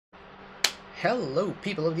Hello,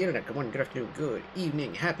 people of the internet. Good morning, good afternoon, good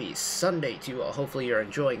evening, happy Sunday to you all. Hopefully you're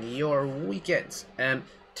enjoying your weekends.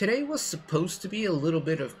 Today was supposed to be a little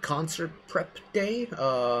bit of concert prep day,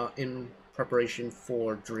 in preparation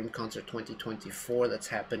for Dream Concert 2024 that's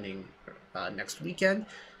happening next weekend.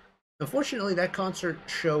 Unfortunately, that concert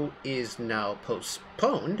show is now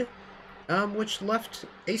postponed, which left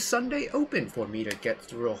a Sunday open for me to get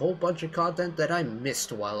through a whole bunch of content that I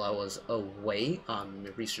missed while I was away on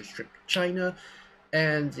the research trip to China,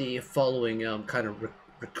 and the following kind of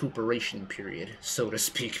recuperation period, so to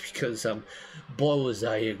speak, because boy was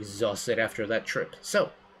I exhausted after that trip.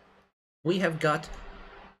 So, we have got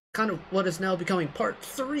kind of what is now becoming part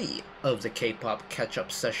 3 of the K-pop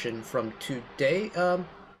catch-up session from today.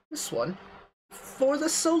 This one for the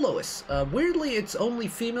soloists. Weirdly, it's only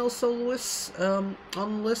female soloists on the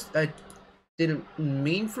list. I didn't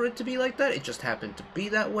mean for it to be like that. It just happened to be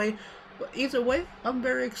that way. But either way, I'm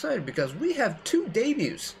very excited because we have 2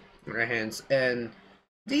 debuts in our hands, and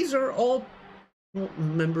these are all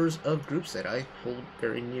members of groups that I hold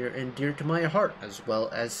very near and dear to my heart, as well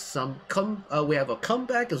as some we have a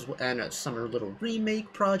comeback as well, and a summer little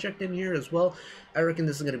remake project in here as well. I reckon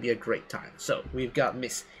this is going to be a great time. So we've got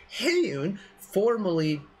Miss Haeyoon,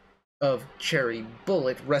 formerly of Cherry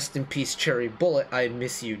Bullet. Rest in peace, Cherry Bullet. I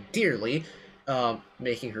miss you dearly.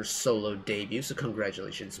 Making her solo debut, so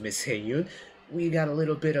congratulations, Miss Haeyoon. We got a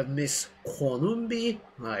little bit of Miss Kwon Eunbi,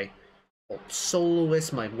 my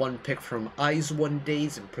soloist, my one pick from Eyes One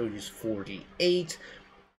Days and Produce 48,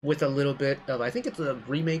 with a little bit of, I think it's a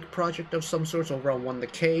remake project of some sort over on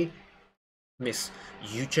 1TheK. Miss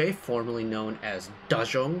Yuche, formerly known as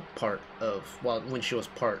Dajong, when she was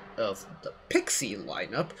part of the ex-PIXY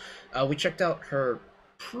lineup. We checked out her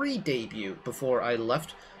pre-debut before I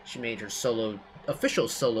left. She made her official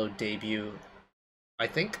solo debut, I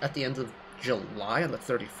think, at the end of July on the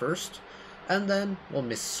 31st. And then, well,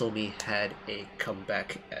 Miss Somi had a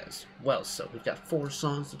comeback as well. So we've got 4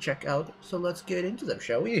 songs to check out, so let's get into them,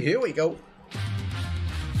 shall we? Here we go!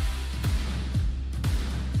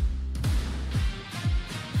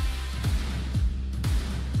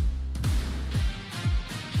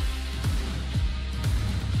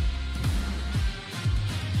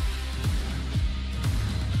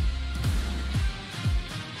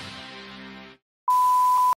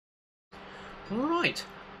 Alright,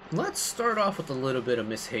 let's start off with a little bit of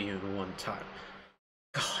Miss Haeyoon one time.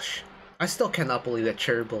 Gosh, I still cannot believe that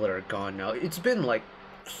Cherry Bullet are gone now. It's been like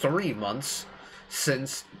 3 months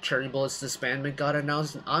since Cherry Bullet's disbandment got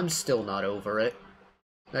announced, and I'm still not over it.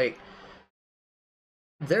 Like,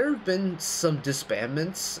 there have been some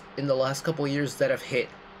disbandments in the last couple of years that have hit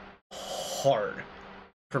hard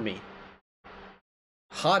for me.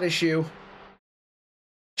 Hot Issue,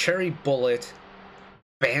 Cherry Bullet,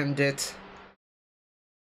 Bandit.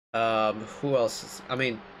 Who else? I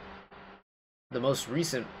mean, the most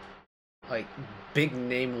recent, like, big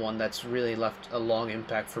name one that's really left a long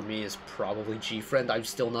impact for me is probably G-Friend. I'm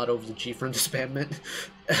still not over the G-Friend disbandment.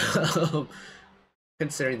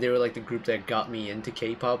 Considering they were like the group that got me into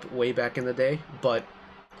K-pop way back in the day, but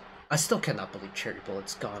I still cannot believe Cherry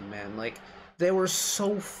Bullet's gone, man. Like, they were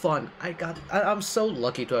so fun. I'm so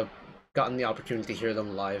lucky to have gotten the opportunity to hear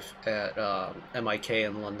them live at MIK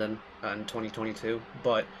in London in 2022,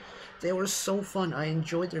 but they were so fun. I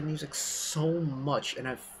enjoyed their music so much,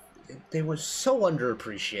 and they were so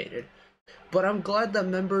underappreciated. But I'm glad that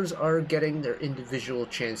members are getting their individual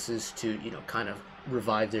chances to, you know, kind of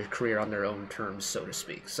revive their career on their own terms, so to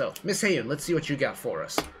speak. So, Miss Haeyoon, let's see what you got for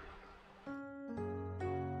us.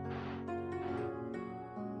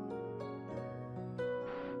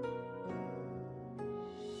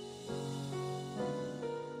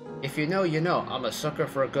 If you know, you know. I'm a sucker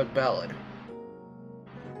for a good ballad.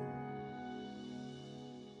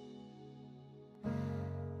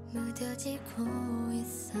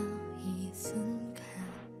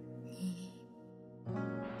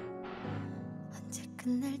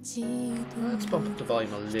 Let's bump up the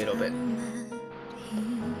volume a little bit.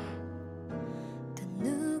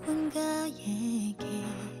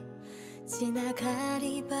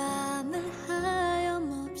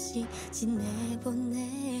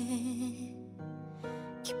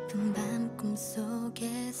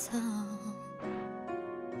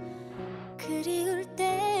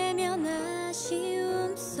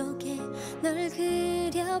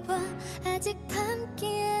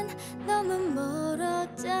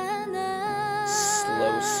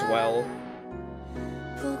 Slow swell.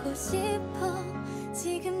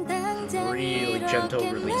 Really gentle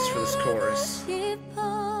release for this chorus.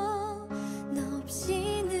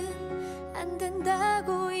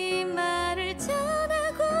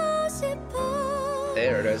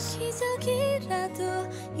 There it Andres. 기적이라도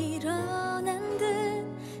일어난 듯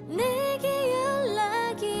내게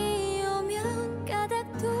연락이 오면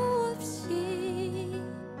까닭도 없이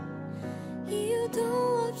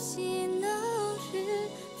이유도 없이 너를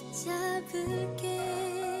붙잡을게.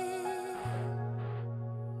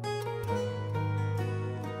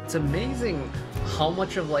 It's amazing how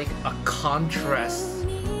much of like a contrast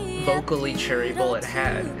vocally Cherry Bullet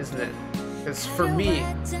had, isn't it? Because for me,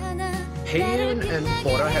 Haeyoon and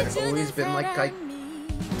Bora had always been like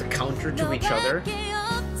the counter to each other.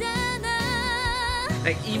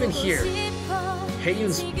 Like even here,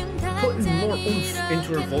 Haeyoon's putting more oomph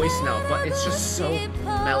into her voice now, but it's just so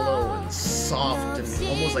mellow and soft and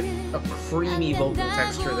almost like a creamy vocal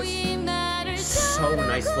texture that's so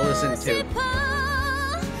nice to listen to.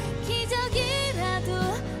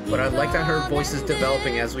 But I like that her voice is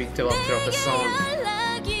developing as we develop throughout the song.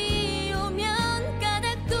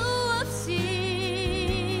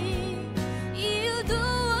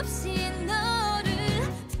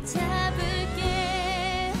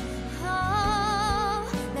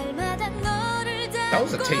 That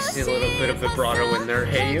was a tasty little bit of vibrato in there,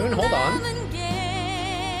 Haeyoon. Hold on.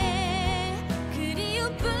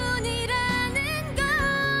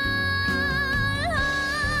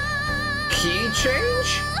 Key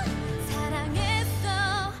change?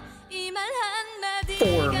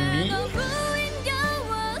 For me?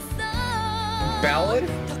 Ballad?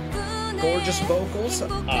 Gorgeous vocals? A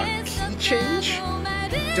key change?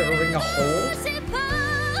 During a hold?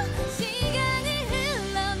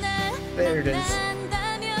 There it is.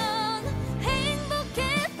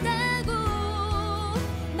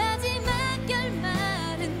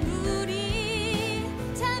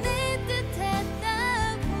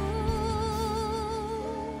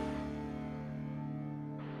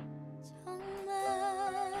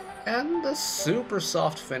 And the super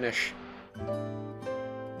soft finish.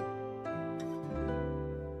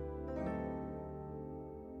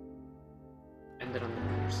 Ended on the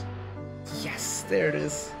nerves. Yes, there it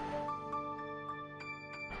is.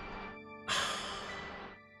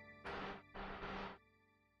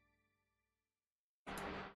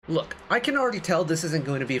 Look, I can already tell this isn't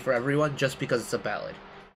going to be for everyone just because it's a ballad.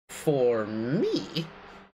 For me,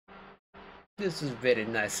 this is very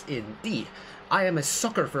nice indeed. I am a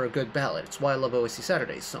sucker for a good ballad. It's why I love OST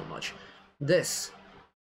Saturdays so much. This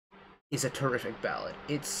is a terrific ballad.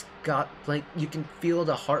 It's got, like, you can feel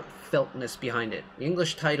the heartfeltness behind it. The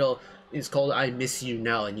English title is called I Miss You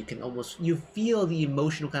Now, and you feel the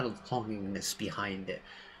emotional kind of longingness behind it.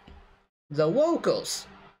 The vocals.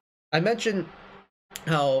 I mentioned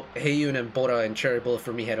how Haeyoon and Bora and Cherry Bullet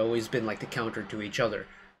for me had always been like the counter to each other.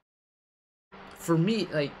 For me,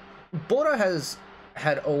 like, Bora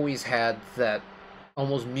had always had that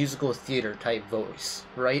almost musical theater type voice,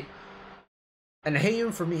 right? And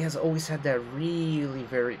Haeyoon for me has always had that really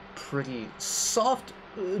very pretty, soft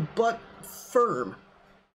but firm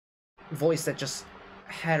voice that just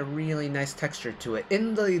had a really nice texture to it.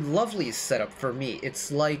 In the Lovely setup for me,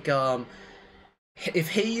 it's like if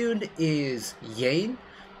Haeyoon is Yang,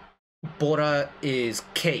 Bora is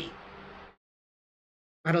K.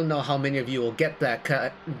 I don't know how many of you will get that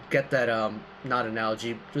not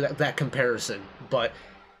analogy, that comparison, but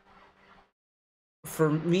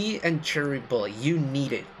for me and Cherry Bullet, you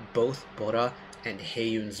needed both Bora and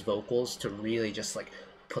Haeyoon's vocals to really just like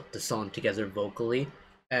put the song together vocally,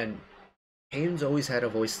 and Haeyoon's always had a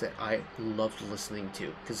voice that I loved listening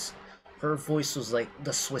to, because her voice was like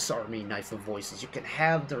the Swiss Army knife of voices. You can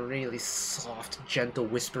have the really soft, gentle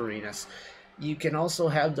whisperiness. You can also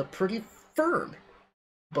have the pretty firm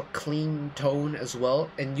but clean tone as well,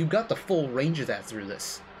 and you got the full range of that through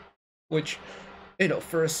this, which, you know,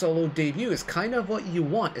 for a solo debut is kind of what you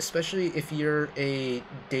want, especially if you're a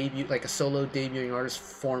solo debuting artist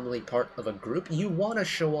formerly part of a group. You want to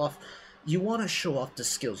show off the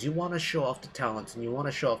skills, you want to show off the talents, and you want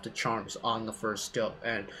to show off the charms on the first go.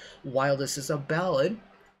 And while this is a ballad,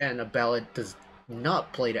 and a ballad does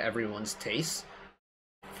not play to everyone's taste,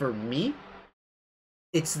 for me,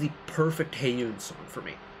 it's the perfect Haeyoon song for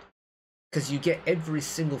me. Because you get every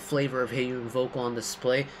single flavor of Haeyoon vocal on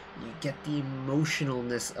display. You get the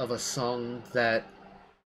emotionalness of a song that,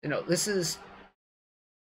 you know, this is...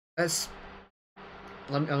 Let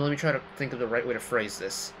me try to think of the right way to phrase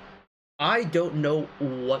this. I don't know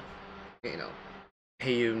what, you know,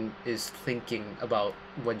 Haeyoon is thinking about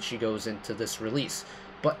when she goes into this release.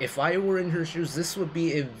 But if I were in her shoes, this would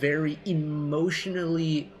be a very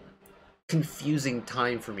emotionally confusing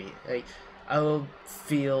time for me. I will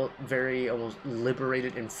feel very almost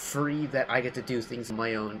liberated and free that I get to do things on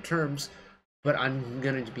my own terms, but I'm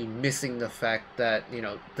going to be missing the fact that, you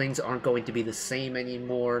know, things aren't going to be the same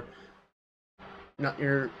anymore. Not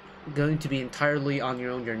You're going to be entirely on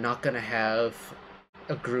your own. You're not going to have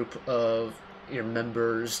a group of your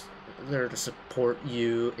members there to support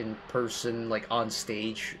you in person, like on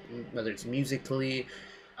stage, whether it's musically.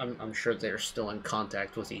 I'm sure they're still in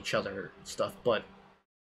contact with each other and stuff, but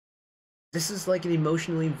this is like an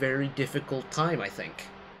emotionally very difficult time, I think.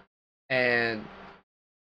 And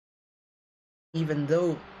even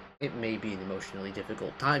though it may be an emotionally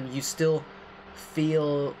difficult time, you still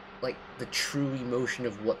feel like the true emotion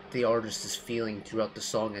of what the artist is feeling throughout the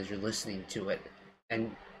song as you're listening to it.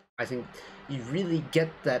 And I think you really get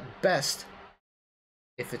that best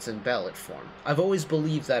if it's in ballad form. I've always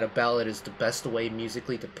believed that a ballad is the best way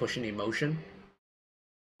musically to push an emotion.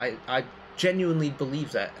 I genuinely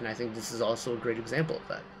believe that, and I think this is also a great example of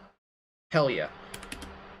that. Hell yeah.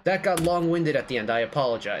 That got long-winded at the end, I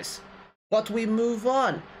apologize. But we move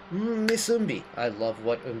on. Miss Eunbi. I love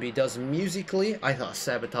what Eunbi does musically. I thought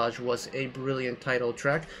Sabotage was a brilliant title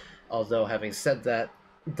track. Although, having said that,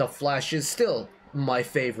 The Flash is still my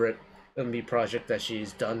favorite Eunbi project that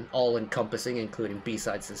she's done, all-encompassing, including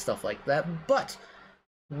B-sides and stuff like that. But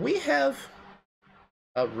we have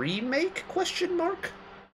a remake, question mark?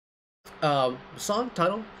 Song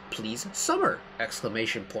title, Please Summer,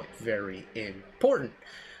 exclamation point. Very important.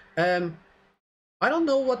 I don't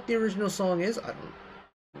know what the original song is. I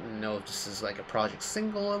don't know if this is like a project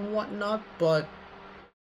single and whatnot, but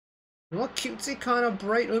what cutesy kind of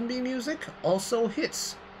bright Eunbi music also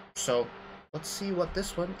hits. So let's see what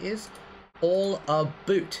this one is all about.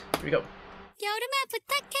 Here we go. 여름아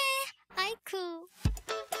부탁해. 아이쿠.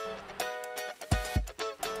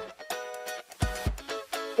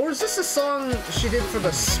 Or is this a song she did for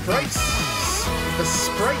the Sprites? The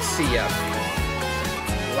Sprites CF.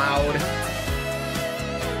 Loud.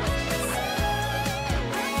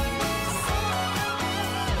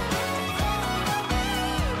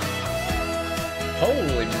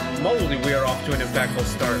 Holy moly, we are off to an impactful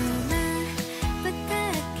start.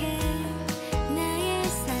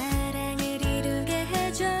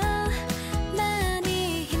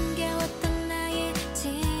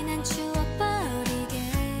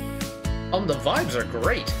 The vibes are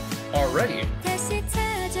great already.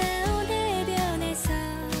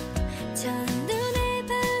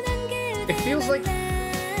 It feels like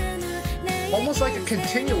almost like a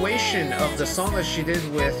continuation of the song that she did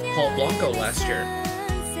with Paul Blanco last year.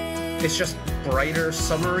 It's just brighter,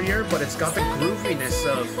 summerier, but it's got the grooviness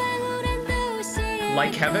of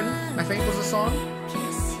Like Heaven, I think was the song.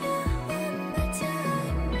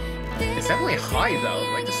 It's definitely high though,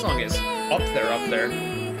 like this song is up there.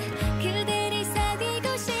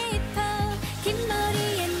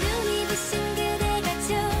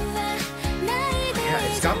 Yeah,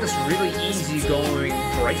 it's got this really easygoing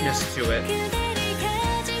brightness to it.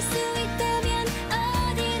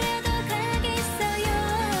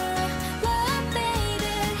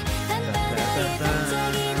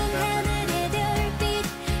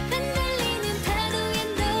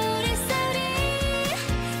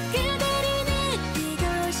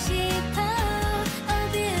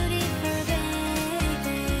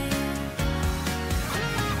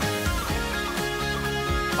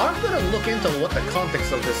 I'm gonna look into what the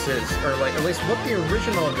context of this is, or like at least what the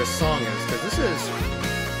original of this song is, because this is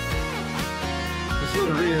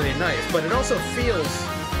really nice, but it also feels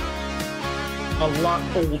a lot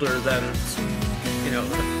older than, you know,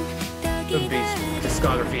 Eunbi's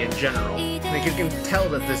discography in general. Like you can tell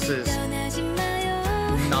that this is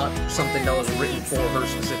not something that was written for her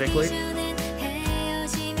specifically.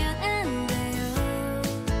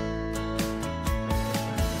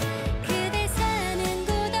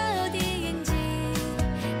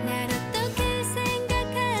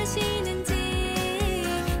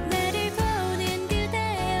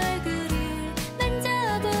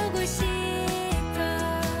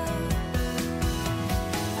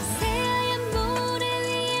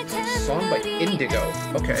 Song by Indigo.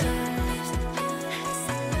 Okay.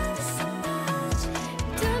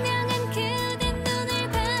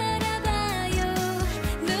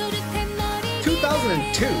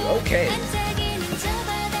 Okay.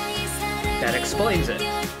 That explains it.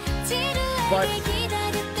 But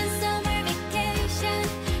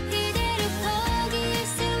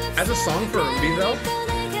as a song for Eunbi though,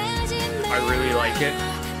 I really like it.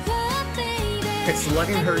 It's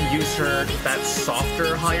letting her use that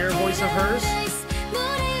softer, higher voice of hers.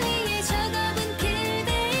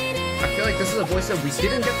 I feel like this is a voice that we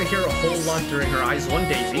didn't get to hear a whole lot during her Eyes One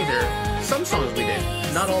days either. Some songs we did,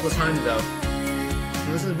 not all the time though.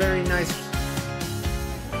 And this is very nice.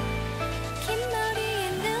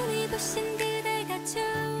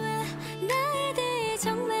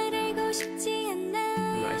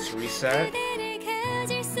 Let's reset.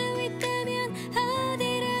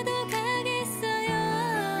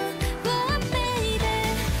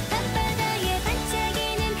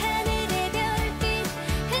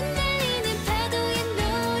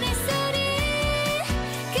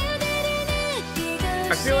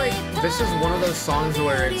 I feel like this is one of those songs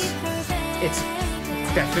where it's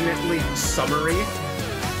definitely summery,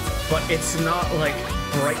 but it's not like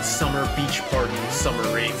bright summer beach party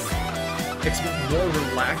summery. It's more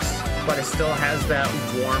relaxed, but it still has that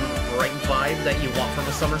warm, bright vibe that you want from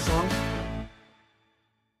a summer song.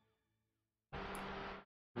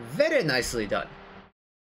 Very nicely done.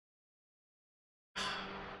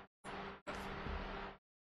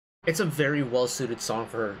 It's a very well-suited song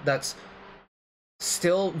for her. That's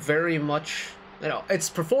still very much, you know, it's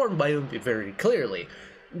performed by Eunbi very clearly,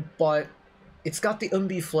 but it's got the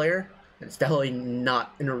Eunbi flair. It's definitely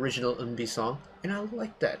not an original Eunbi song, and I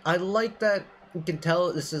like that. I like that you can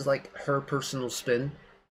tell this is like her personal spin,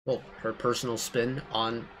 well, her personal spin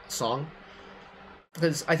on song,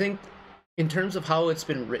 because I think in terms of how it's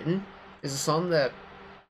been written, is a song that,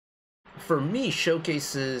 for me,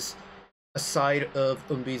 showcases a side of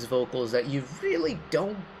Eunbi's vocals that you really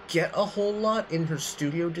don't get a whole lot in her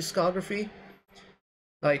studio discography.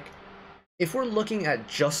 Like, if we're looking at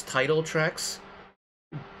just title tracks,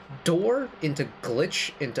 Door into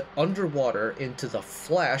Glitch into Underwater into The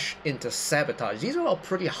Flash into Sabotage, these are all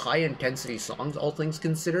pretty high intensity songs, all things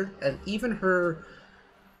considered. And even her,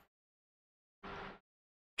 I'm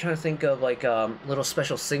trying to think of like little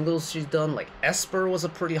special singles she's done, like Esper was a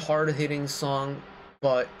pretty hard hitting song,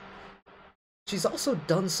 but she's also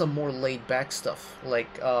done some more laid-back stuff,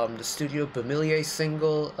 like the Studio Bamilier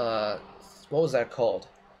single, what was that called?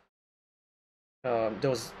 There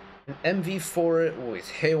was an MV for it with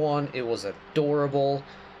Haeyoon, it was adorable.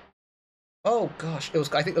 Oh gosh, it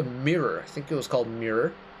was, I think, a Mirror, I think it was called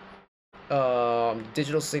Mirror.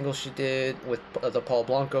 Digital single she did with the Paul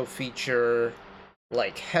Blanco feature,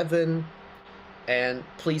 like Heaven, and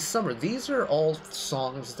Please Summer. These are all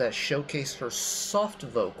songs that showcase her soft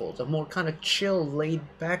vocals, a more kind of chill,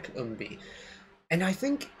 laid-back Eunbi. And I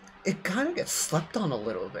think it kind of gets slept on a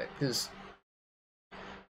little bit, because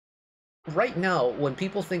right now, when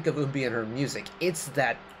people think of Eunbi and her music, it's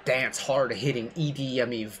that dance, hard-hitting,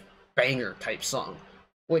 EDM-y banger type song,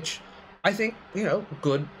 which I think, you know,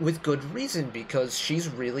 with good reason, because she's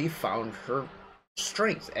really found her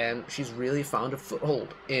strength, and she's really found a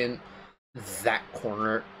foothold in that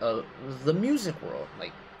corner of the music world.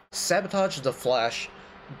 Like Sabotage, The Flash,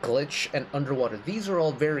 Glitch, and Underwater, these are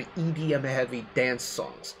all very EDM heavy dance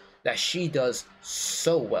songs that she does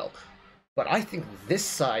so well. But I think this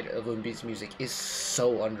side of Eunbi's music is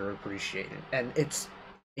so underappreciated, and it's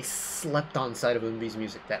a slept on side of Eunbi's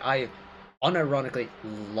music that I unironically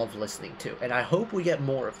love listening to, and I hope we get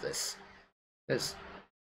more of this. Because,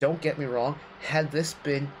 don't get me wrong, had this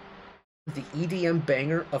been the EDM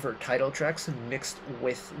banger of her title tracks mixed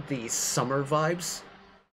with the summer vibes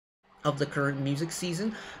of the current music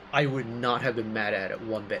season, I would not have been mad at it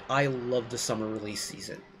one bit. I love the summer release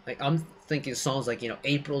season. Like, I'm thinking songs like, you know,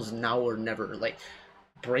 April's Now or Never, like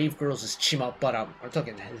Brave Girls is Chima Baram. I'm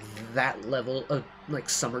talking that level of like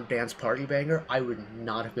summer dance party banger. I would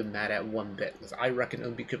not have been mad at one bit, because I reckon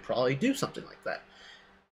Eunbi could probably do something like that.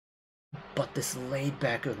 But this laid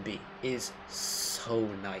back Eunbi is so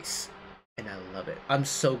nice, and I love it. I'm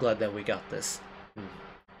so glad that we got this.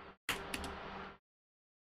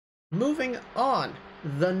 Moving on,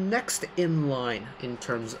 the next in line in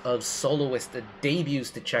terms of soloist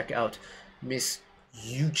debuts to check out, Miss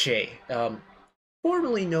Yuche,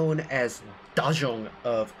 formerly known as Dajong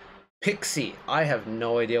of PIXY. I have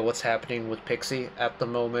no idea what's happening with PIXY at the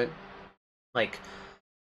moment. Like,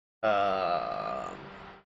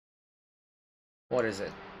 what is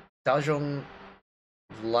it? Dajong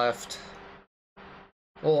left.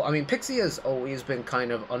 Well, I mean, PIXY has always been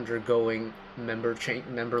kind of undergoing member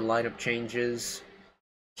lineup changes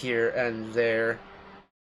here and there,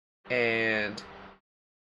 and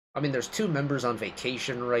I mean, there's two members on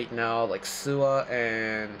vacation right now, like Sua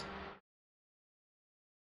and,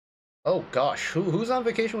 oh gosh, who's on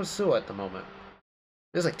vacation with Sua at the moment?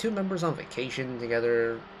 There's like two members on vacation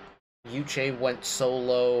together. Yuche went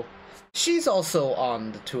solo. She's also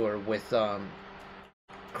on the tour with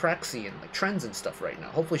Craxy and like Trends and stuff right now.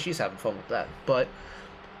 Hopefully she's having fun with that. But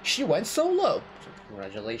she went solo. So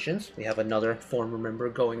congratulations. We have another former member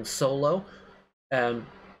going solo.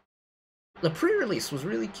 The pre-release was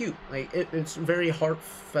really cute. Like it's very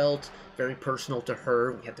heartfelt, very personal to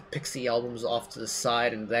her. We had the PIXY albums off to the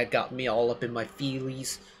side, and that got me all up in my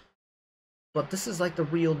feelies. But this is like the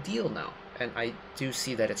real deal now, and I do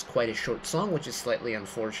see that it's quite a short song, which is slightly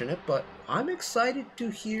unfortunate, but I'm excited to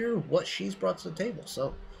hear what she's brought to the table.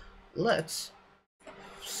 So let's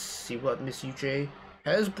see what Miss UJ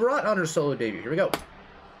has brought on her solo debut. Here we go.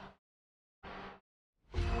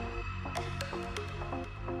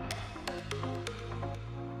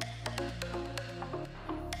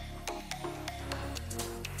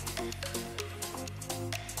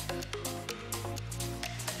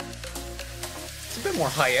 A bit more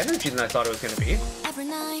high energy than I thought it was going to be.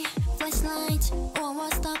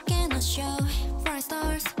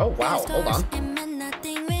 Oh wow, hold on.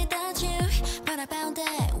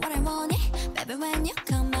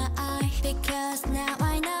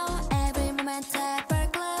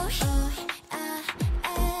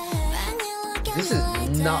 This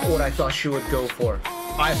is not what I thought she would go for.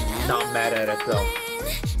 I'm not mad at it though.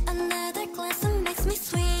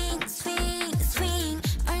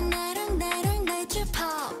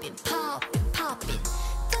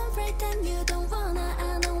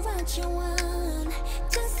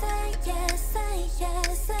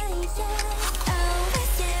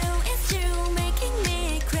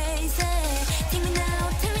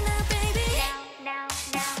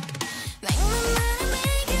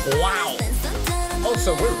 Wow!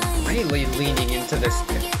 Also, we're really leaning into this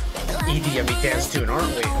EDM-y dance tune,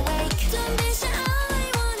 aren't we?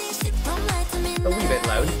 A wee bit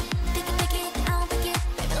loud.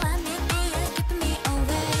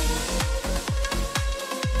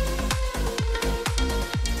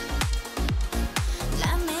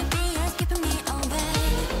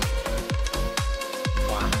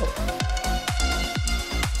 Wow.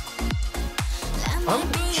 I'm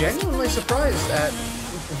genuinely surprised at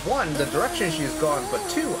one, the direction she's gone, but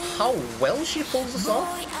two, how well she pulls this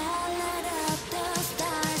off.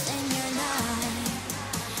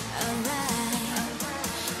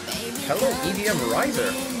 Hello, EDM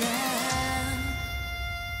Riser.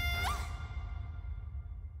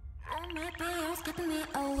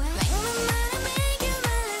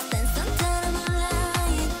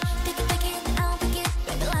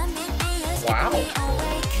 Wow.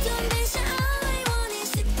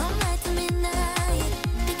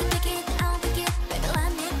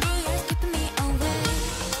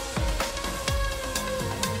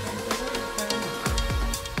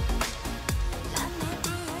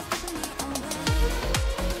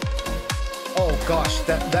 Oh gosh,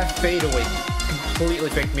 that fadeaway completely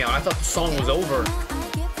faked me out. I thought the song was over.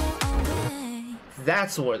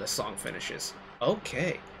 That's where the song finishes.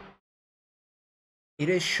 Okay. It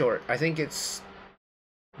is short. I think it's,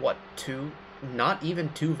 what, not even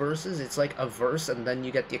two verses? It's like a verse and then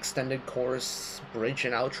you get the extended chorus, bridge,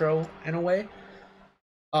 and outro in a way.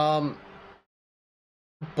 But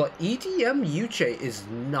EDM Yuche is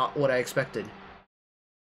not what I expected.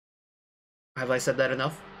 Have I said that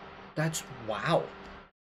enough? That's wow.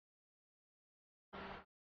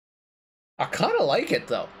 I kind of like it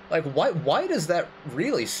though. Like, why does that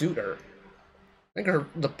really suit her? I think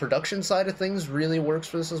the production side of things really works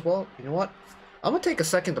for this as well. You know what? I'm gonna take a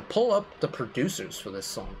second to pull up the producers for this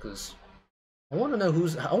song because I want to know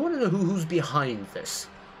who's behind this.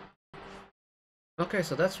 Okay,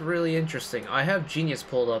 so that's really interesting. I have Genius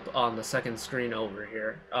pulled up on the second screen over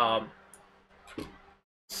here.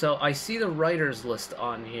 So I see the writers list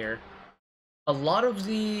on here. A lot of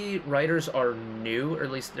the writers are new, or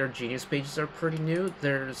at least their Genius pages are pretty new.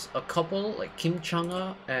 There's a couple, like Kim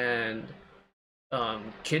Changa and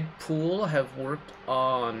Kid Pool have worked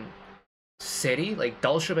on Seri, like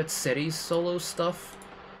Dalshabet Seri's solo stuff.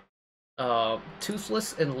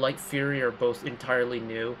 Toothless and Light Fury are both entirely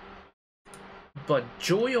new. But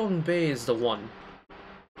Jeon Somi is the one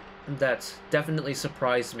that's definitely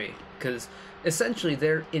surprised me, because essentially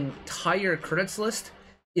their entire credits list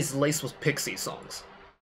is laced with PIXY songs.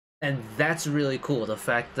 And that's really cool, the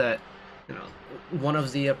fact that, you know, one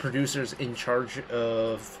of the producers in charge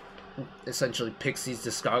of essentially PIXY's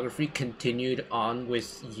discography continued on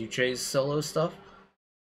with Yuche's solo stuff.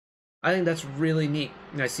 I think that's really neat.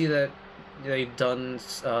 And I see that they've done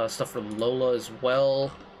stuff for Lola as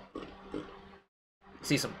well.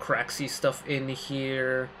 See some Craxy stuff in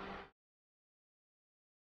here.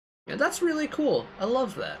 Yeah, that's really cool. I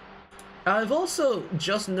love that. I've also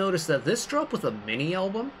just noticed that this dropped with a mini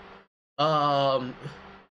album, and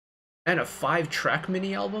a 5-track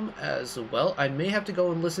mini album as well. I may have to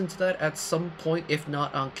go and listen to that at some point, if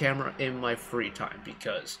not on camera, in my free time,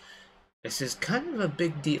 because this is kind of a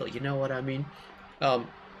big deal, you know what I mean?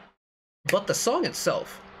 But the song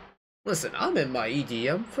itself, listen, I'm in my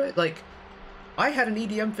EDM phase. Like, I had an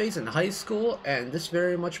EDM phase in high school, and this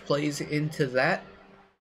very much plays into that.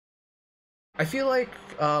 I feel like,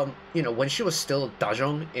 you know, when she was still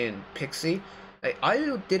Dajong in PIXY,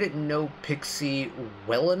 I didn't know PIXY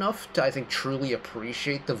well enough to, I think, truly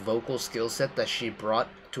appreciate the vocal skill set that she brought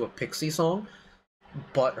to a PIXY song.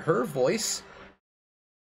 But her voice,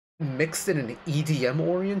 mixed in an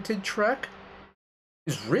EDM-oriented track,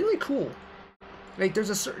 is really cool. Like,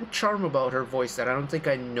 there's a certain charm about her voice that I don't think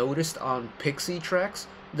I noticed on PIXY tracks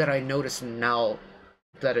that I notice now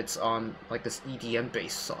that it's on, like, this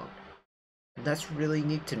EDM-based song. And that's really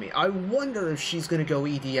neat to me. I wonder if she's gonna go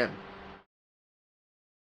EDM.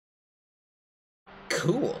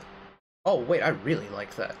 Cool. Oh, wait, I really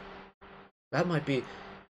like that. That might be...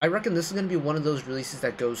 I reckon this is gonna be one of those releases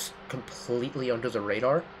that goes completely under the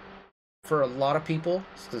radar for a lot of people,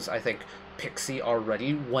 because I think PIXY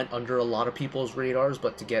already went under a lot of people's radars,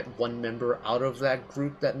 but to get one member out of that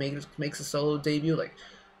group that makes a solo debut, like,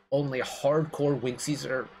 only hardcore Winxies,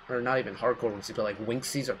 or not even hardcore Winxies, but like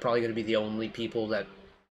Winxies are probably going to be the only people that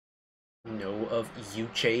know of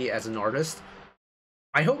Yuche as an artist.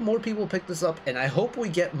 I hope more people pick this up, and I hope we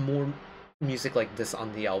get more music like this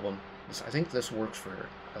on the album. I think this works for her.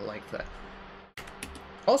 I like that.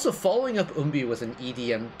 Also, following up Eunbi with an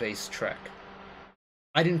EDM-based track.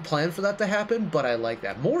 I didn't plan for that to happen, but I like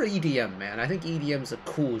that. More EDM, man. I think EDM's a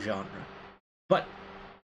cool genre. But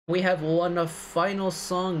we have one final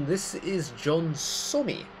song. This is Jeon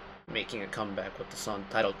Somi making a comeback with the song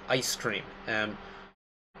titled Ice Cream. I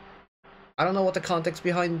don't know what the context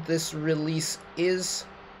behind this release is.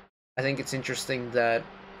 I think it's interesting that,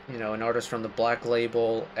 you know, an artist from the Black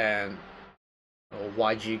Label and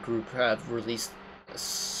YG Group have released a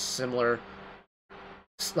similar,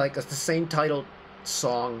 like the same titled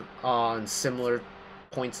song on similar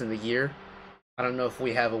points in the year. I don't know if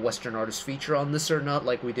we have a Western artist feature on this or not,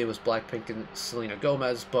 like we did with Blackpink and Selena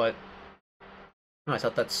Gomez, but I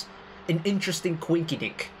thought that's an interesting quinky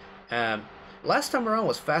dink. Last time around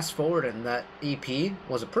was Fast Forward, and that EP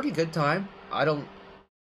was a pretty good time. I don't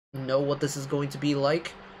know what this is going to be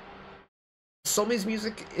like. Somi's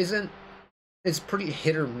music it's pretty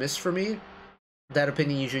hit or miss for me. That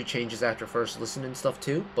opinion usually changes after first listen and stuff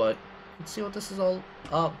too, but let's see what this is all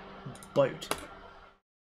about.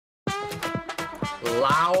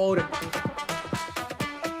 Loud.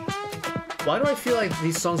 Why do I feel like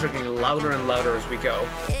these songs are getting louder and louder as we go?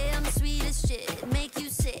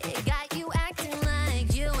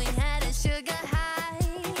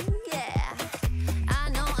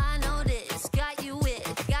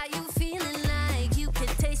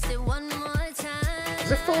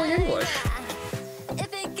 Is it fully English?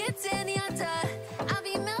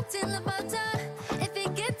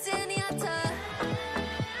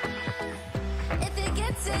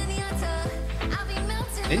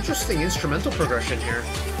 Interesting instrumental progression here.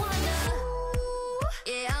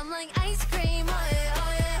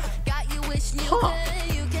 Huh.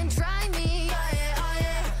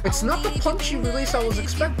 It's not the punchy release I was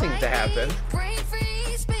expecting to happen.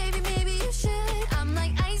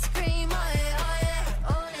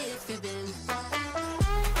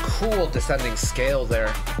 Cool descending scale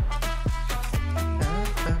there.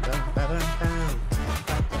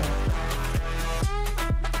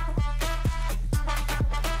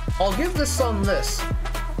 I'll give this song this.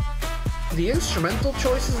 The instrumental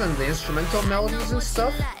choices and the instrumental melodies and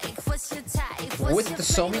stuff with the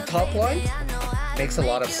Somi top line makes a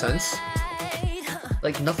lot of sense.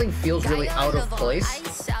 Like, nothing feels really out of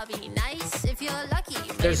place.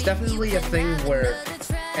 There's definitely a thing where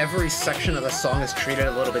every section of the song is treated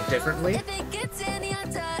a little bit differently,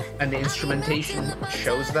 and the instrumentation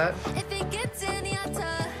shows that.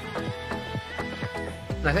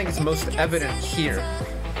 And I think it's most evident here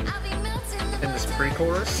in this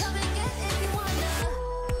pre-chorus.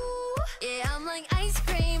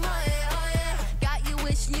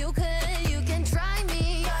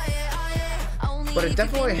 But it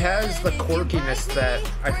definitely has the quirkiness that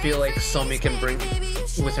I feel like Somi can bring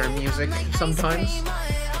with her music sometimes.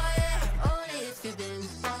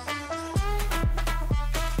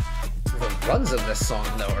 The runs of this song,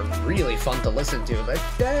 though, are really fun to listen to. Like,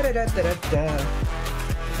 da da da da da da.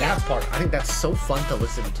 That part, I think that's so fun to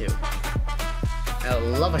listen to. I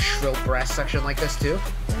love a shrill brass section like this too.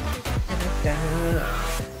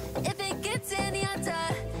 If it gets any hotter,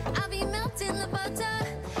 I'll be melting the butter.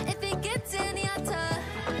 If it gets any hotter,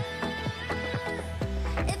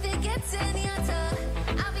 if it gets any hotter,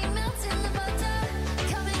 I'll be melting the butter.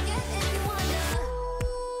 Come and get if you wanna.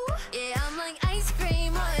 Yeah, I'm like ice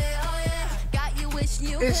cream. Oh yeah, got you wishing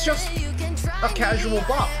you. It's just a casual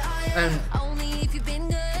bop, and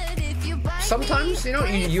sometimes, you know,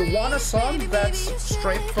 you want a song that's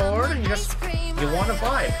straightforward and you want a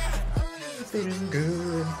vibe. Feeling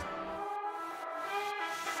good.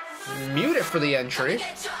 Mute it for the entry.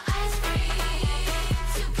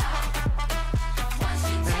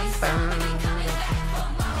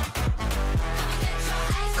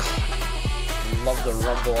 Love the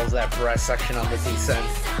rumble of that brass section on the descent.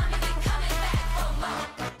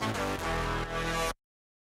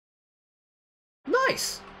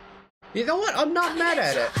 Nice! You know what? I'm not mad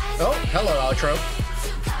at it. Oh, hello, outro.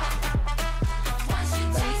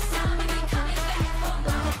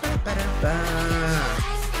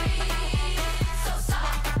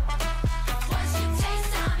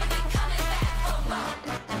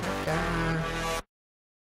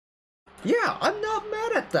 Yeah, I'm not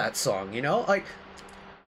mad at that song, you know? Like,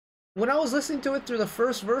 when I was listening to it through the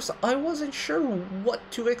first verse, I wasn't sure what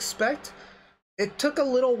to expect. It took a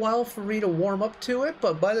little while for me to warm up to it,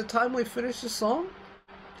 but by the time we finished the song,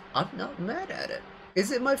 I'm not mad at it.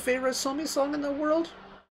 Is it my favorite Somi song in the world?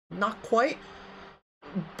 Not quite.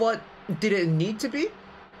 But did it need to be?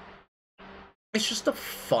 It's just a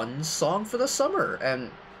fun song for the summer,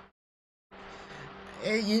 and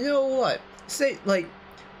you know what? Say, like,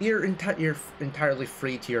 you're entirely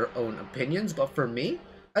free to your own opinions, but for me,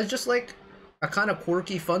 as just like a kind of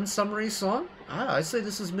quirky, fun, summery song, I'd say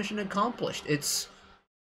this is mission accomplished. It's,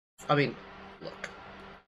 I mean, look,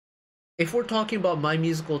 if we're talking about my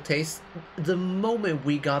musical taste, the moment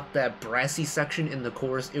we got that brassy section in the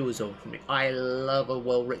chorus, it was over for me. I love a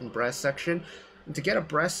well-written brass section. And to get a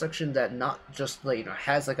brass section that not just, like, you know,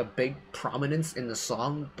 has like a big prominence in the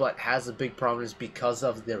song, but has a big prominence because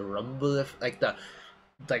of the rumble, like the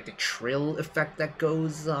trill effect that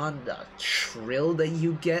goes on, the trill that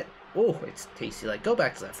you get. Oh, it's tasty. Like, go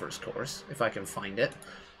back to that first chorus, if I can find it.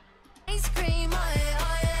 Ice cream,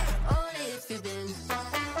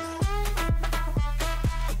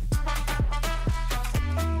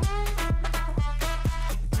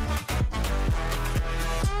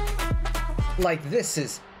 Like, this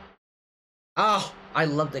is... Oh, I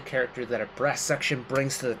love the character that a brass section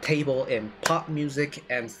brings to the table in pop music,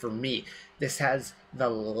 and for me, this has the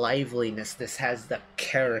liveliness, this has the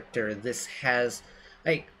character, this has,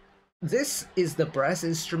 like, this is the brass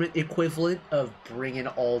instrument equivalent of bringing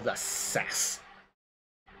all the sass.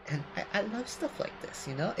 And I love stuff like this,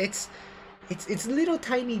 you know? It's little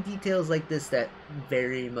tiny details like this that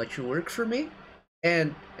very much work for me.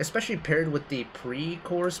 And especially paired with the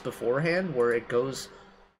pre-chorus beforehand, where it goes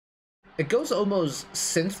almost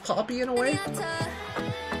synth poppy in a way.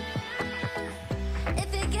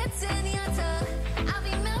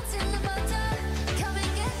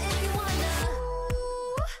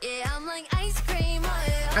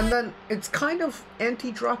 And then it's kind of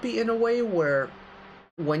anti-droppy in a way, where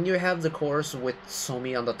when you have the chorus with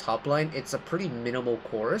Somi on the top line, it's a pretty minimal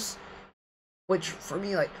chorus. Which, for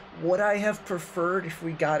me, like, would I have preferred if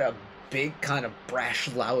we got a big kind of brash,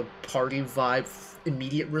 loud party vibe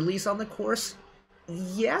immediate release on the chorus?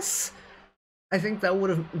 Yes. I think that would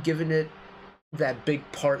have given it that big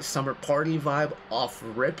summer party vibe off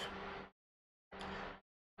rip.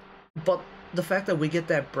 But the fact that we get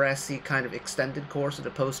that brassy kind of extended chorus or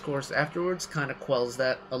the post-chorus afterwards kind of quells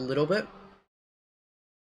that a little bit.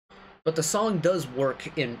 But the song does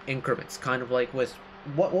work in increments, kind of like with...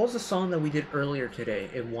 What was the song that we did earlier today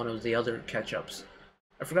in one of the other catch-ups?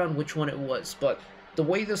 I've forgotten which one it was, but the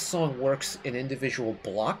way this song works in individual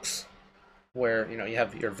blocks, where, you know, you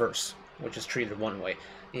have your verse, which is treated one way,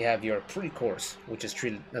 you have your pre-chorus, which is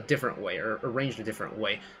treated a different way, or arranged a different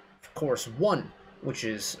way, chorus 1, which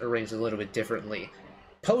is arranged a little bit differently,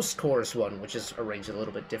 post-chorus 1, which is arranged a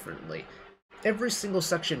little bit differently. Every single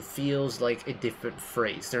section feels like a different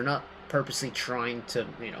phrase. They're not purposely trying to,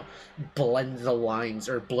 you know, blend the lines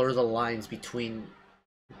or blur the lines between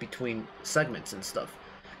segments and stuff.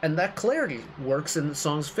 And that clarity works in the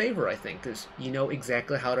song's favor, I think, because you know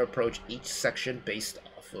exactly how to approach each section based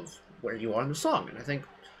off of where you are in the song. And I think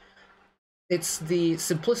it's the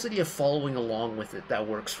simplicity of following along with it that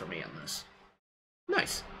works for me on this.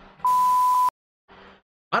 Nice.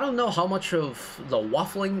 I don't know how much of the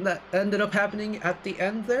waffling that ended up happening at the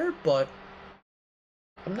end there, but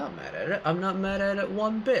I'm not mad at it. I'm not mad at it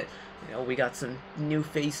one bit. You know, we got some new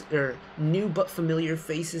but familiar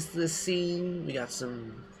faces to the scene. We got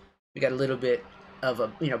a little bit of a,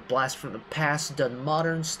 you know, blast from the past done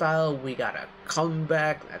modern style. We got a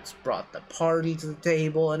comeback that's brought the party to the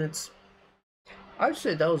table, and I'd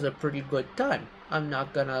say that was a pretty good time. I'm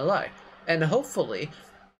not gonna lie. And hopefully,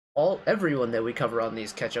 everyone that we cover on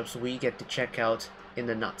these catch-ups, we get to check out in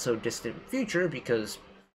the not-so-distant future, because,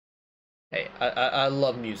 hey, I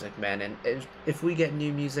love music, man, and if we get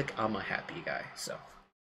new music, I'm a happy guy, so.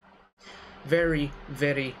 Very,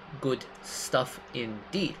 very good stuff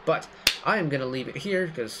indeed. But I am going to leave it here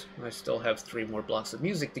because I still have 3 more blocks of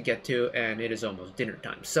music to get to, and it is almost dinner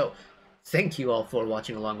time. So, thank you all for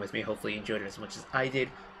watching along with me. Hopefully you enjoyed it as much as I did.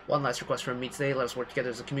 One last request from me today: let us work together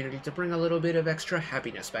as a community to bring a little bit of extra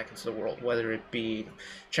happiness back into the world, whether it be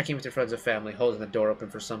checking with your friends and family, holding the door open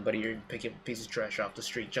for somebody, or picking up a piece of trash off the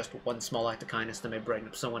street. Just one small act of kindness that may brighten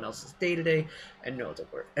up someone else's day to day. And know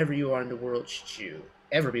that wherever you are in the world, should you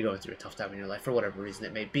ever be going through a tough time in your life, for whatever reason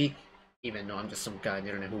it may be, even though I'm just some guy on the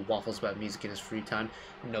internet who waffles about music in his free time,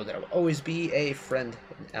 know that I will always be a friend,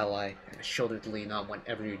 an ally, and a shoulder to lean on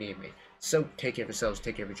whenever you need me. So take care of yourselves,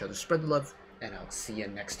 take care of each other, spread the love, and I'll see you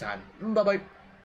next time. Bye-bye.